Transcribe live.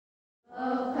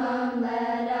come,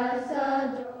 let us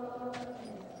adore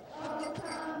him. Oh,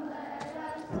 come, let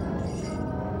us adore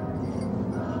him.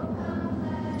 Oh, come,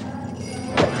 let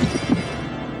us adore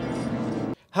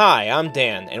him. Hi, I'm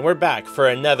Dan, and we're back for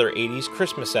another 80s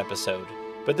Christmas episode.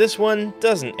 But this one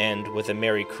doesn't end with a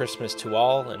Merry Christmas to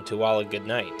all and to all a good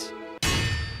night.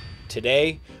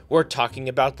 Today, we're talking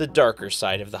about the darker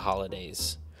side of the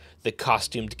holidays. The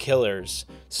costumed killers,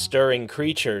 stirring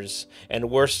creatures, and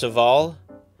worst of all,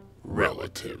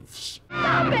 relatives.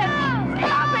 Stop it!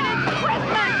 Stop it! It's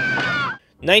Christmas!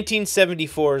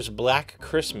 1974's Black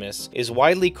Christmas is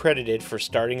widely credited for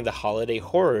starting the holiday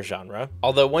horror genre,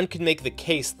 although one could make the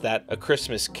case that A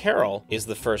Christmas Carol is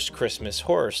the first Christmas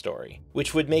horror story,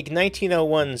 which would make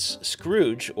 1901's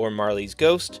Scrooge, or Marley's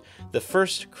Ghost, the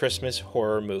first Christmas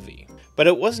horror movie. But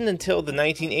it wasn't until the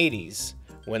 1980s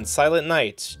when Silent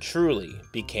Nights truly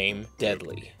became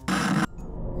deadly.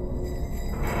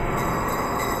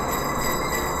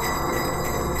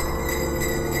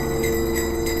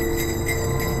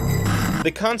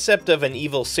 The concept of an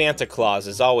evil Santa Claus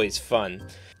is always fun,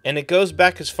 and it goes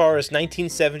back as far as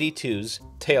 1972's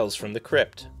Tales from the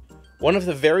Crypt. One of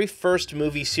the very first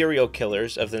movie serial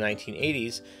killers of the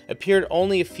 1980s appeared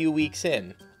only a few weeks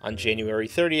in, on January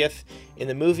 30th, in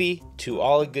the movie To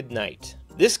All a Good Night.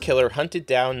 This killer hunted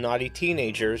down naughty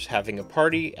teenagers having a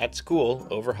party at school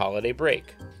over holiday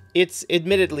break. It's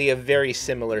admittedly a very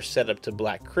similar setup to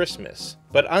Black Christmas,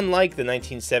 but unlike the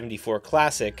 1974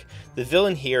 classic, the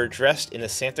villain here dressed in a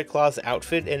Santa Claus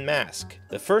outfit and mask.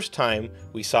 The first time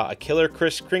we saw a killer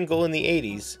Kris Kringle in the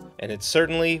 80s, and it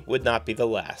certainly would not be the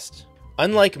last.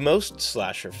 Unlike most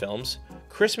slasher films,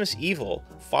 Christmas Evil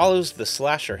follows the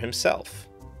slasher himself,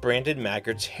 Brandon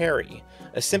Maggart's Harry,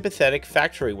 a sympathetic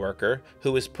factory worker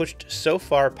who is pushed so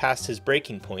far past his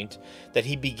breaking point that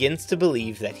he begins to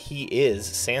believe that he is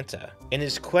Santa. In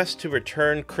his quest to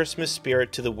return Christmas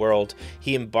spirit to the world,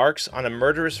 he embarks on a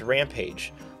murderous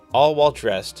rampage, all while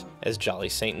dressed as Jolly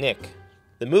St. Nick.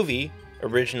 The movie,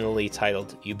 originally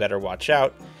titled You Better Watch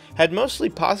Out, had mostly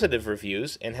positive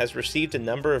reviews and has received a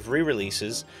number of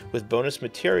re-releases with bonus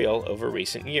material over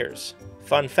recent years.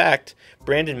 Fun fact,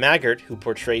 Brandon Maggart, who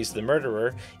portrays the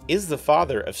murderer, is the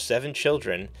father of 7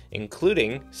 children,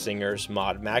 including singers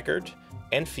Maud Maggart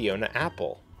and Fiona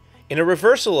Apple. In a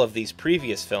reversal of these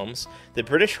previous films, the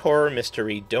British horror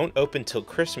mystery Don't Open Till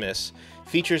Christmas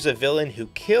features a villain who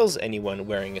kills anyone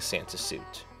wearing a Santa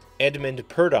suit. Edmund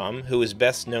Purdom, who is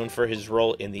best known for his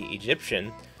role in The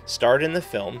Egyptian, starred in the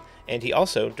film, and he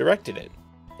also directed it.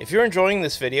 If you're enjoying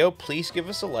this video, please give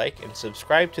us a like and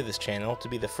subscribe to this channel to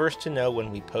be the first to know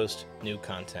when we post new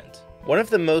content. One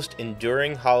of the most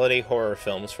enduring holiday horror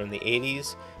films from the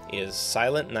 80s is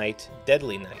Silent Night,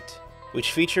 Deadly Night,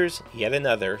 which features yet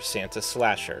another Santa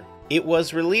slasher. It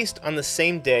was released on the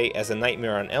same day as A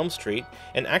Nightmare on Elm Street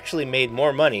and actually made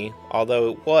more money,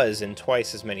 although it was in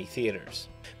twice as many theaters.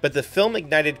 But the film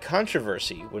ignited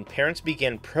controversy when parents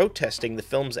began protesting the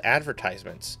film's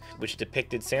advertisements, which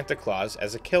depicted Santa Claus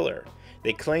as a killer.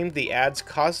 They claimed the ads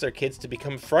caused their kids to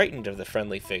become frightened of the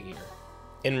friendly figure.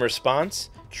 In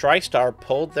response, TriStar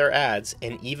pulled their ads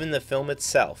and even the film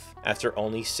itself after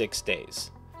only 6 days.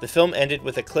 The film ended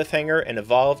with a cliffhanger and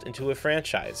evolved into a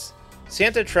franchise.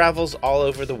 Santa travels all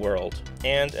over the world,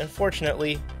 and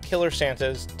unfortunately, killer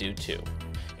Santas do too.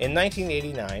 In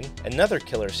 1989, another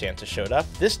killer Santa showed up,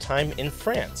 this time in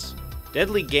France.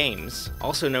 Deadly Games,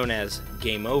 also known as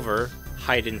Game Over,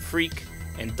 Hide and Freak,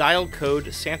 and Dial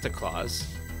Code Santa Claus,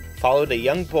 followed a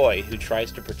young boy who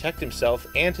tries to protect himself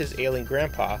and his ailing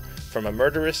grandpa from a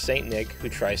murderous Saint Nick who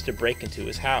tries to break into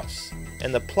his house.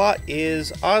 And the plot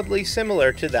is oddly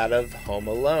similar to that of Home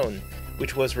Alone,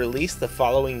 which was released the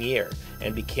following year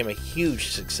and became a huge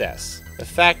success. A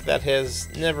fact that has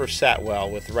never sat well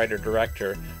with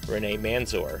writer-director René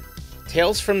Manzor.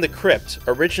 Tales from the Crypt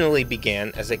originally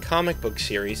began as a comic book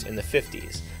series in the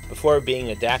 50s, before being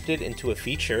adapted into a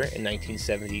feature in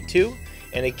 1972,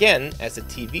 and again as a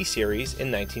TV series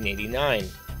in 1989.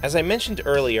 As I mentioned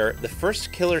earlier, the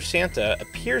first Killer Santa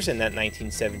appears in that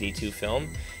 1972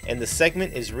 film, and the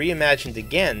segment is reimagined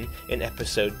again in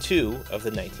episode 2 of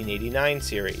the 1989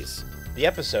 series. The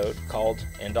episode, called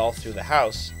And All Through the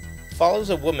House, follows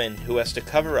a woman who has to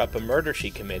cover up a murder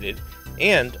she committed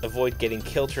and avoid getting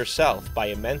killed herself by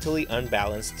a mentally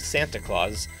unbalanced Santa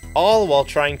Claus, all while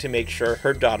trying to make sure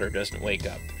her daughter doesn't wake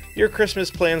up. Your Christmas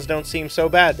plans don't seem so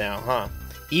bad now, huh?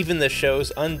 Even the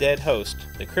show's undead host,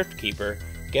 the Crypt Keeper,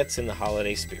 gets in the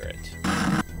holiday spirit.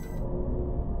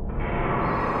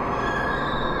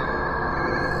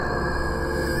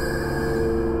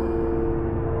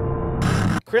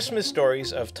 Christmas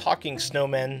stories of talking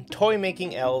snowmen,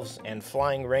 toy-making elves, and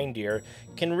flying reindeer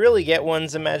can really get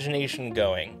one's imagination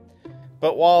going.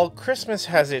 But while Christmas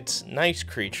has its nice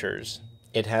creatures,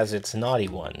 it has its naughty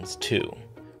ones too.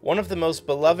 One of the most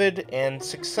beloved and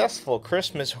successful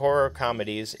Christmas horror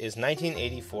comedies is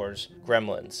 1984's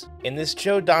Gremlins. In this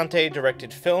Joe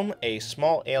Dante-directed film, a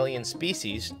small alien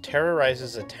species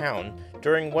terrorizes a town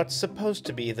during what's supposed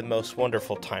to be the most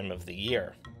wonderful time of the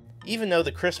year. Even though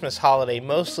the Christmas holiday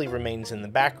mostly remains in the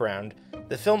background,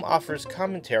 the film offers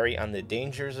commentary on the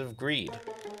dangers of greed,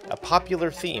 a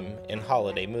popular theme in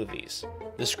holiday movies.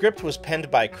 The script was penned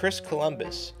by Chris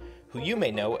Columbus, who you may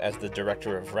know as the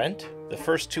director of Rent, the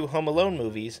first 2 Home Alone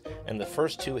movies, and the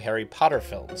first 2 Harry Potter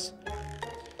films,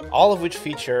 all of which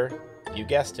feature, you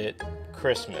guessed it,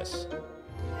 Christmas.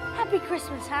 Happy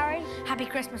Christmas, Harry. Happy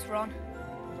Christmas, Ron.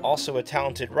 Also a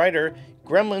talented writer,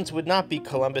 Gremlins would not be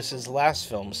Columbus's last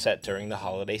film set during the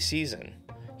holiday season.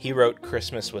 He wrote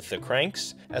Christmas with the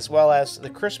Cranks, as well as The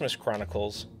Christmas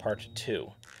Chronicles Part 2.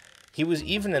 He was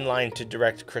even in line to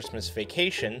direct Christmas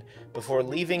Vacation before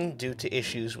leaving due to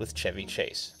issues with Chevy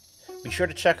Chase. Be sure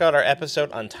to check out our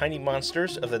episode on tiny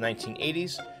monsters of the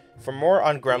 1980s for more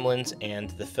on Gremlins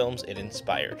and the films it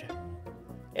inspired.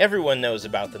 Everyone knows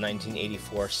about the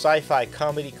 1984 sci-fi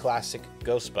comedy classic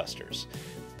Ghostbusters,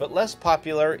 but less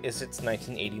popular is its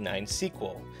 1989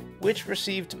 sequel, which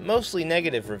received mostly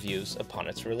negative reviews upon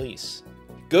its release.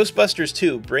 Ghostbusters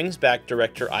II brings back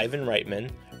director Ivan Reitman,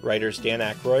 writers Dan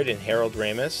Aykroyd and Harold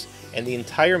Ramis, and the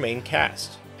entire main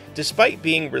cast. Despite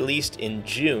being released in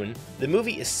June, the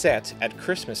movie is set at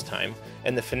Christmas time,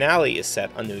 and the finale is set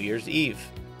on New Year's Eve.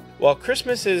 While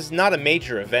Christmas is not a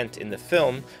major event in the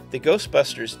film, the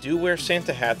Ghostbusters do wear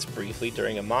Santa hats briefly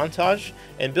during a montage,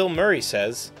 and Bill Murray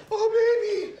says, "Oh, baby!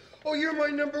 Oh, you're my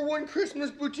 #1 Christmas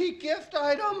boutique gift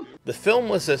item!" The film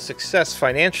was a success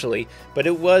financially, but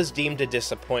it was deemed a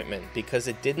disappointment because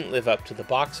it didn't live up to the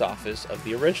box office of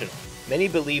the original. Many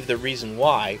believe the reason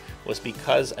why was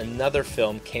because another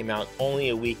film came out only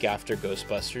a week after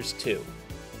Ghostbusters 2,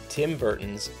 Tim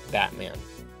Burton's Batman.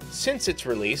 Since its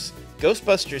release,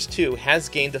 Ghostbusters 2 has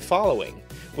gained a following,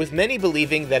 with many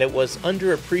believing that it was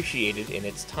underappreciated in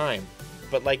its time.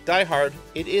 But like Die Hard,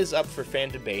 it is up for fan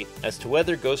debate as to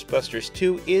whether Ghostbusters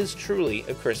 2 is truly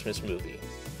a Christmas movie.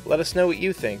 Let us know what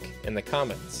you think in the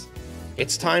comments.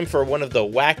 It's time for one of the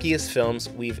wackiest films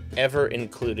we've ever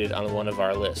included on one of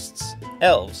our lists.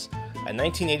 Elves, a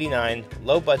 1989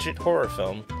 low-budget horror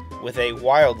film with a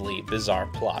wildly bizarre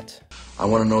plot. I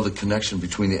want to know the connection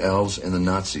between the elves and the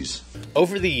Nazis.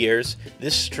 Over the years,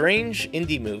 this strange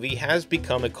indie movie has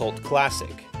become a cult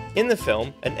classic. In the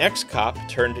film, an ex-cop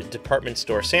turned department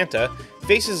store Santa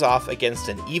faces off against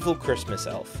an evil Christmas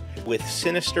elf with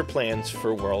sinister plans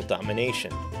for world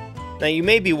domination. Now you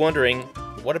may be wondering,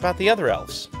 what about the other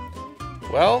elves?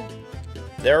 Well,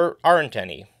 there aren't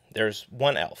any. There's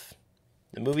one elf.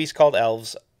 The movie's called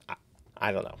Elves.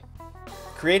 I don't know.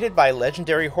 Created by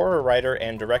legendary horror writer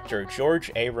and director George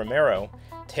A. Romero,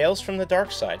 Tales from the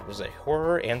Darkside was a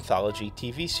horror anthology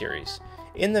TV series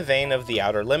in the vein of The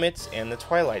Outer Limits and The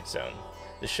Twilight Zone.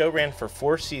 The show ran for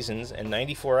 4 seasons and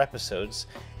 94 episodes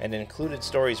and included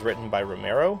stories written by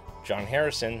Romero, John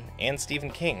Harrison, and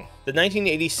Stephen King. The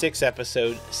 1986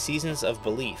 episode Seasons of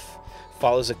Belief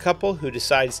follows a couple who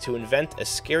decides to invent a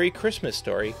scary Christmas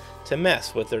story to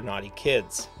mess with their naughty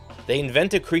kids. They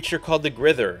invent a creature called the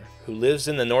Grither, who lives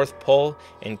in the North Pole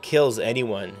and kills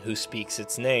anyone who speaks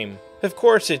its name. Of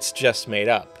course, it's just made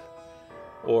up.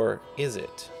 Or is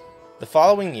it? The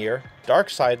following year,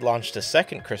 Darkside launched a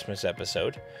second Christmas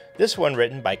episode, this one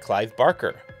written by Clive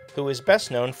Barker, who is best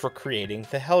known for creating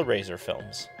the Hellraiser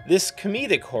films. This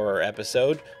comedic horror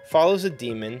episode follows a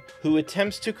demon who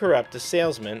attempts to corrupt a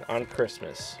salesman on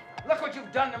Christmas. Look what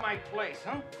you've done to my place,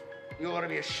 huh? You ought to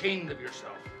be ashamed of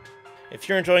yourself. If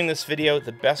you're enjoying this video,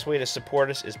 the best way to support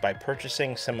us is by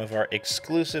purchasing some of our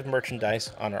exclusive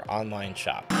merchandise on our online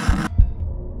shop.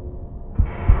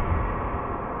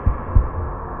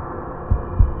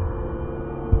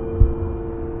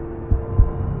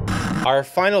 Our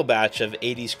final batch of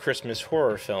 80s Christmas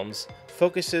horror films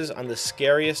focuses on the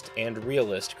scariest and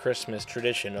realest Christmas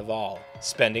tradition of all,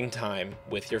 spending time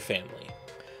with your family.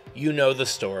 You know the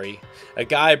story. A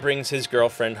guy brings his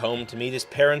girlfriend home to meet his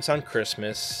parents on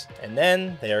Christmas, and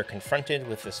then they are confronted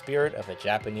with the spirit of a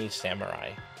Japanese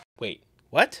samurai. Wait,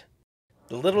 what?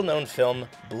 The little-known film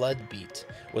Blood Beat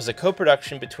was a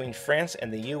co-production between France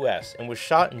and the US and was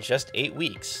shot in just 8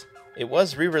 weeks. It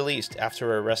was re-released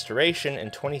after a restoration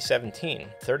in 2017,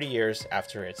 30 years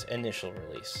after its initial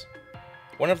release.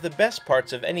 One of the best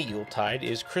parts of any Yuletide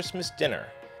is Christmas dinner,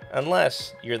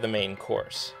 unless you're the main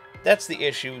course. That's the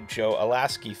issue Joe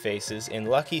Alaskey faces in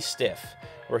Lucky Stiff,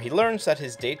 where he learns that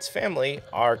his date's family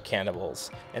are cannibals,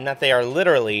 and that they are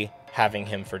literally having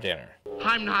him for dinner.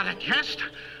 I'm not a guest.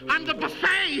 I'm the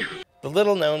buffet. The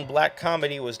little-known black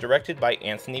comedy was directed by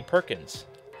Anthony Perkins.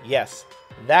 Yes,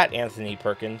 that Anthony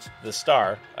Perkins, the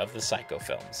star of the Psycho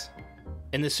films.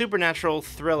 In the supernatural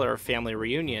thriller Family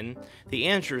Reunion, the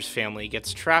Andrews family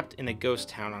gets trapped in a ghost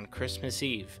town on Christmas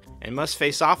Eve and must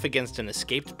face off against an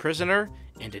escaped prisoner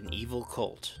and an evil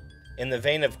cult. In the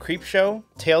vein of Creepshow,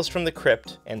 Tales from the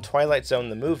Crypt, and Twilight Zone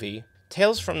the movie,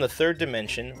 Tales from the Third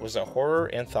Dimension was a horror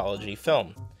anthology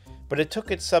film, but it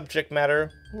took its subject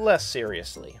matter less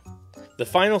seriously. The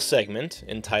final segment,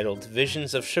 entitled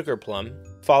Visions of Sugar Plum,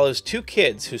 follows two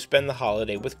kids who spend the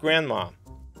holiday with Grandma.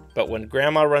 But when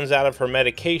Grandma runs out of her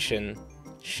medication,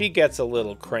 she gets a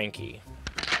little cranky.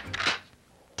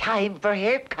 Time for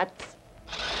haircuts.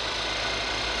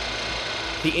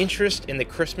 The interest in the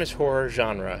Christmas horror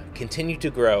genre continued to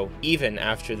grow even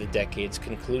after the decade's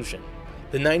conclusion.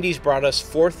 The 90s brought us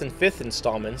fourth and fifth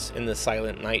installments in the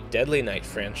Silent Night, Deadly Night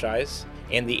franchise,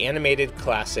 and the animated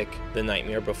classic The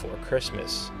Nightmare Before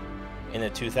Christmas. In the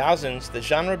 2000s, the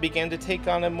genre began to take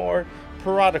on a more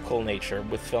parodical nature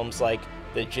with films like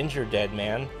The Ginger Dead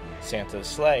Man, Santa's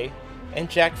Sleigh, and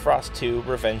Jack Frost 2,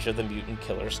 Revenge of the Mutant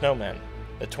Killer Snowman.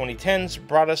 The 2010s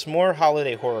brought us more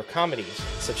holiday horror comedies,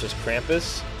 such as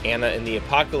Krampus, Anna and the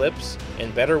Apocalypse,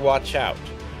 and Better Watch Out,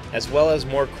 as well as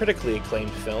more critically acclaimed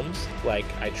films like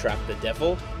I Trapped the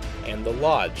Devil and The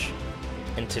Lodge.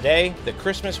 And today, the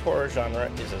Christmas horror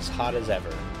genre is as hot as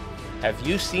ever. Have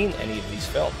you seen any of these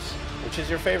films? Which is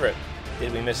your favorite?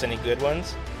 Did we miss any good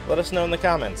ones? Let us know in the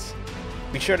comments.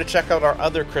 Be sure to check out our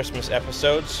other Christmas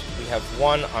episodes. We have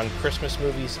one on Christmas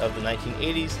movies of the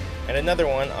 1980s and another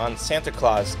one on Santa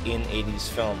Claus in 80s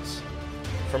films.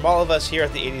 From all of us here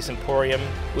at the 80s Emporium,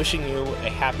 wishing you a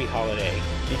happy holiday.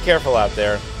 Be careful out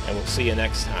there, and we'll see you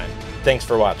next time. Thanks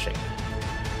for watching.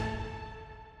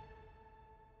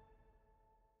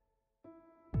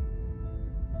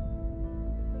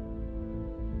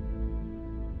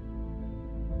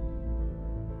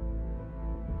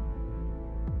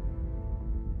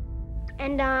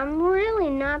 And I'm really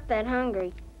not that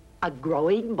hungry. A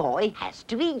growing boy has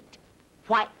to eat.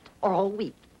 White or whole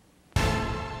wheat.